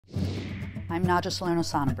I'm Nadja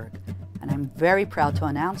Sonnenberg, and I'm very proud to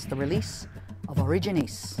announce the release of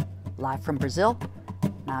Originis, live from Brazil,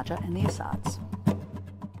 Nadja and the Assads.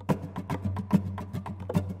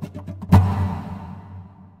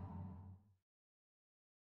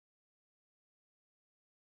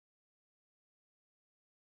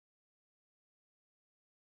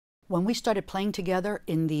 When we started playing together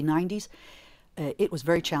in the 90s, it was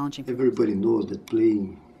very challenging. Everybody knows that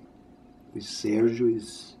playing with Sergio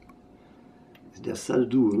is the Assads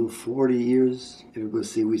duo. 40 years, everybody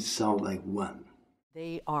say we sound like one.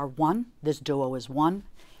 They are one, this duo is one,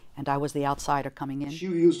 and I was the outsider coming in. She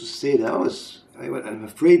used to say that I'm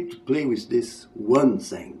afraid to play with this one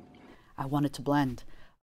thing. I wanted to blend.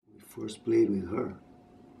 We first played with her.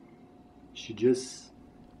 She just...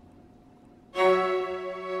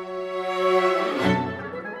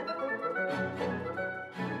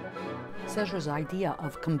 Sergio's idea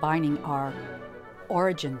of combining our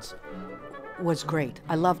origins was great.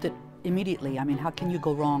 I loved it immediately. I mean, how can you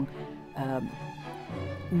go wrong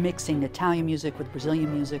mixing Italian music with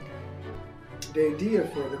Brazilian music? The idea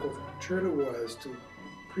for the concerto was to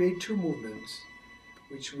create two movements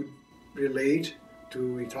which would relate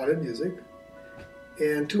to Italian music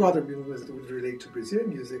and two other movements that would relate to Brazilian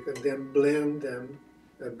music, and then blend them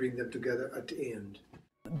and bring them together at the end.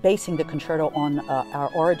 Basing the concerto on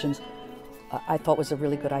our origins I thought was a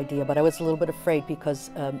really good idea, but I was a little bit afraid because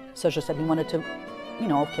Sergio said he wanted to,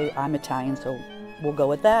 okay, I'm Italian, so we'll go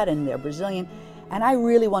with that, and they're Brazilian. And I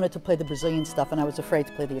really wanted to play the Brazilian stuff, and I was afraid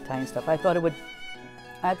to play the Italian stuff. I thought it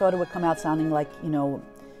would come out sounding like,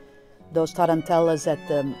 those tarantellas at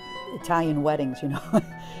the Italian weddings,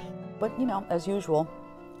 But, as usual,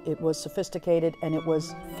 it was sophisticated and it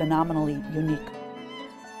was phenomenally unique.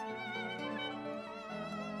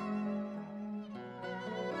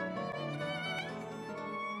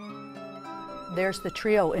 There's the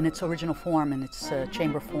trio in its original form, in its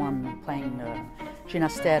chamber form, playing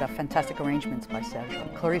Ginastera, fantastic arrangements by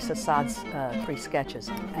Sergio. Clarissa Assads' 3 sketches.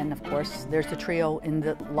 And of course, there's the trio in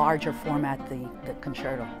the larger format, the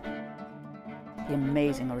concerto. The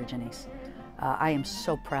amazing Originis. I am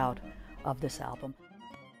so proud of this album.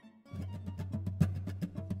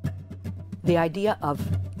 The idea of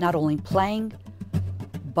not only playing,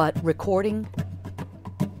 but recording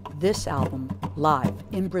this album live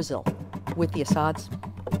in Brazil with the Assads,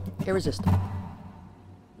 irresistible.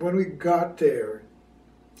 When we got there,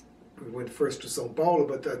 we went first to São Paulo,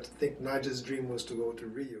 but I think Nadja's dream was to go to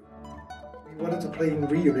Rio. We wanted to play in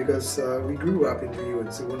Rio because we grew up in Rio,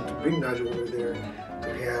 and so we wanted to bring Nadja over there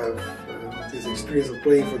to have this experience of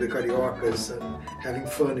playing for the Cariocas and having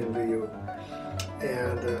fun in Rio.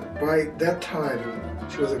 And by that time,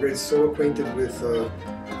 she was already so acquainted with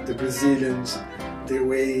the Brazilians, the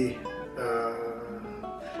way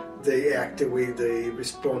they act, the way they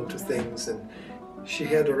respond to things, and she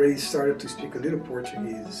had already started to speak a little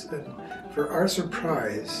Portuguese. And for our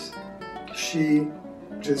surprise, she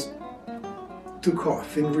just took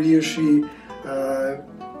off. In Rio, she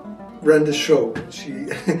ran the show. She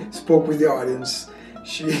spoke with the audience.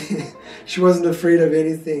 She wasn't afraid of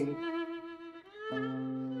anything.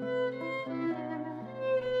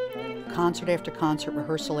 Concert after concert,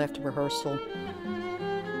 rehearsal after rehearsal,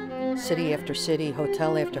 city after city,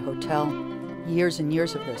 hotel after hotel, years and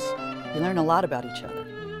years of this. You learn a lot about each other.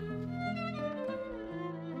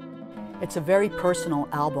 It's a very personal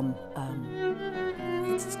album.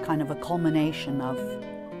 It's kind of a culmination of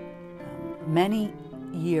many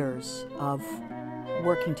years of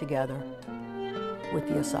working together with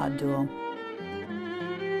the Assads duo,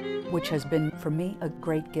 which has been, for me, a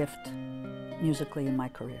great gift musically in my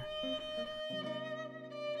career.